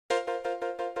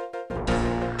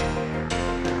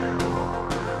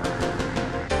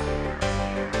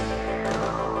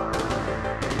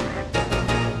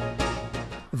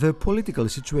The political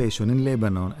situation in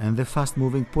Lebanon and the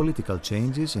fast-moving political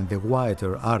changes in the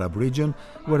wider Arab region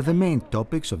were the main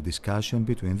topics of discussion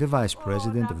between the Vice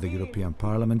President of the European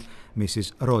Parliament,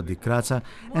 Mrs. Rodi Kratsa,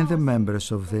 and the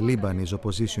members of the Lebanese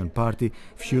opposition party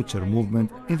Future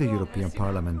Movement in the European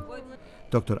Parliament.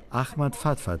 Dr. Ahmad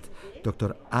Fatfat,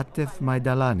 Dr. Atef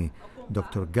Maidalani,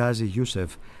 Dr. Ghazi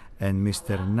Youssef, and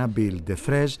Mr. Nabil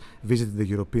Defrez visited the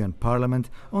European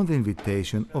Parliament on the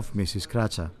invitation of Mrs.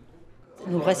 Kratsa.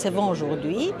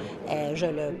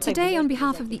 Today, on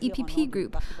behalf of the EPP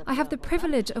Group, I have the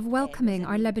privilege of welcoming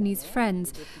our Lebanese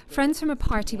friends from a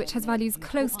party which has values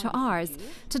close to ours,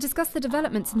 to discuss the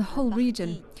developments in the whole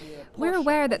region. We're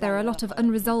aware that there are a lot of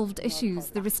unresolved issues,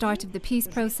 the restart of the peace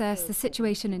process, the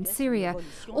situation in Syria.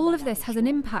 All of this has an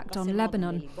impact on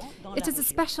Lebanon. It is a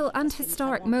special and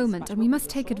historic moment, and we must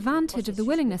take advantage of the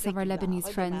willingness of our Lebanese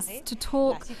friends to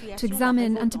talk, to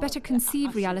examine, and to better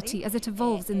conceive reality as it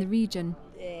evolves in the region.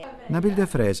 Nabil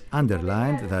Defrez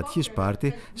underlined that his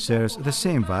party shares the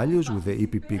same values with the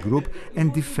EPP Group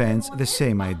and defends the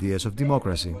same ideas of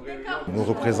democracy.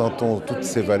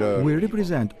 We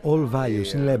represent all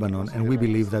values in Lebanon, and we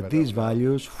believe that these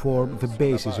values form the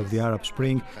basis of the Arab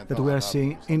Spring that we are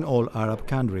seeing in all Arab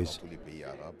countries.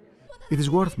 It is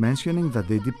worth mentioning that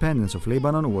the independence of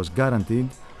Lebanon was guaranteed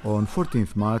on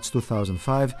 14th March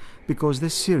 2005 because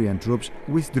the Syrian troops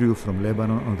withdrew from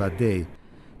Lebanon on that day.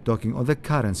 Talking on the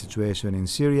current situation in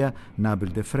Syria,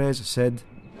 Nabil Defrez said,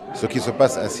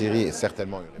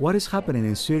 "What is happening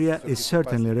in Syria is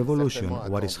certainly a revolution.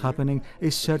 What is happening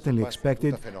is certainly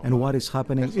expected, and what is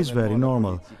happening is very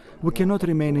normal. We cannot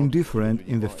remain indifferent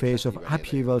in the face of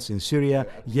upheavals in Syria,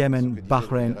 Yemen,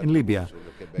 Bahrain, and Libya.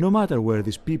 No matter where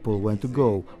these people want to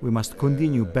go, we must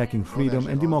continue backing freedom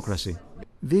and democracy."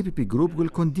 The EPP Group will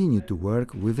continue to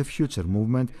work with the Future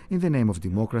Movement in the name of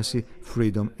democracy,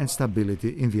 freedom and stability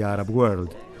in the Arab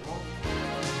world.